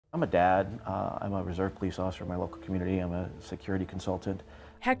I'm a dad. I'm a reserve police officer in my local community. I'm a security consultant.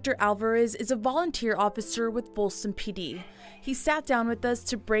 Hector Alvarez is a volunteer officer with Folsom PD. He sat down with us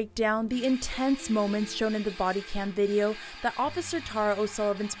to break down the intense moments shown in the body cam video that Officer Tara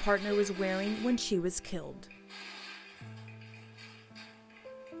O'Sullivan's partner was wearing when she was killed.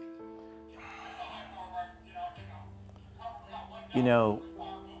 You know,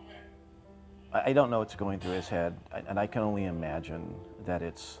 I don't know what's going through his head, and I can only imagine that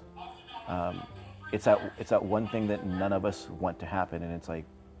it's that one thing that none of us want to happen, and it's like,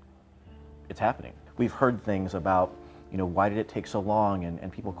 it's happening. We've heard things about, you know, why did it take so long,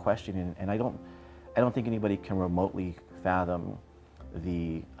 and people questioning, and I don't think anybody can remotely fathom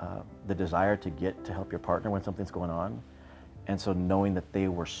the desire to get to help your partner when something's going on, and so knowing that they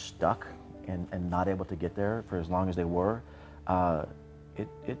were stuck and not able to get there for as long as they were,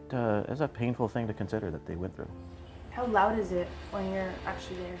 it is a painful thing to consider that they went through. How loud is it when you're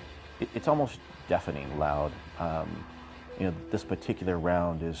actually there? It's almost deafening loud. You know, this particular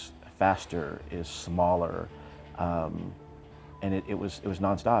round is faster, is smaller, and it was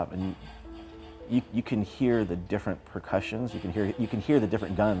nonstop. And you can hear the different percussions. You can hear the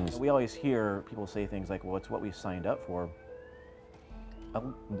different guns. We always hear people say things like, "Well, it's what we signed up for." A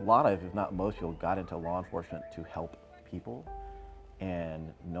lot of, if not most people, got into law enforcement to help people,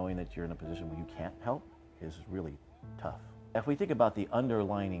 and knowing that you're in a position where you can't help is really tough. If we think about the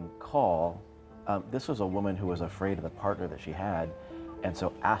underlining call, this was a woman who was afraid of the partner that she had, and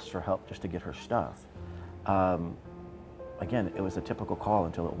so asked for help just to get her stuff. Again, it was a typical call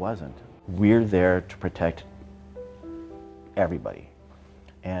until it wasn't. We're there to protect everybody,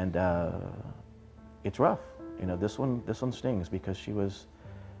 and it's rough. You know, this one stings because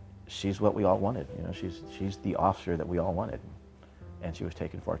she's what we all wanted. You know, she's the officer that we all wanted, and she was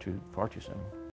taken far too soon.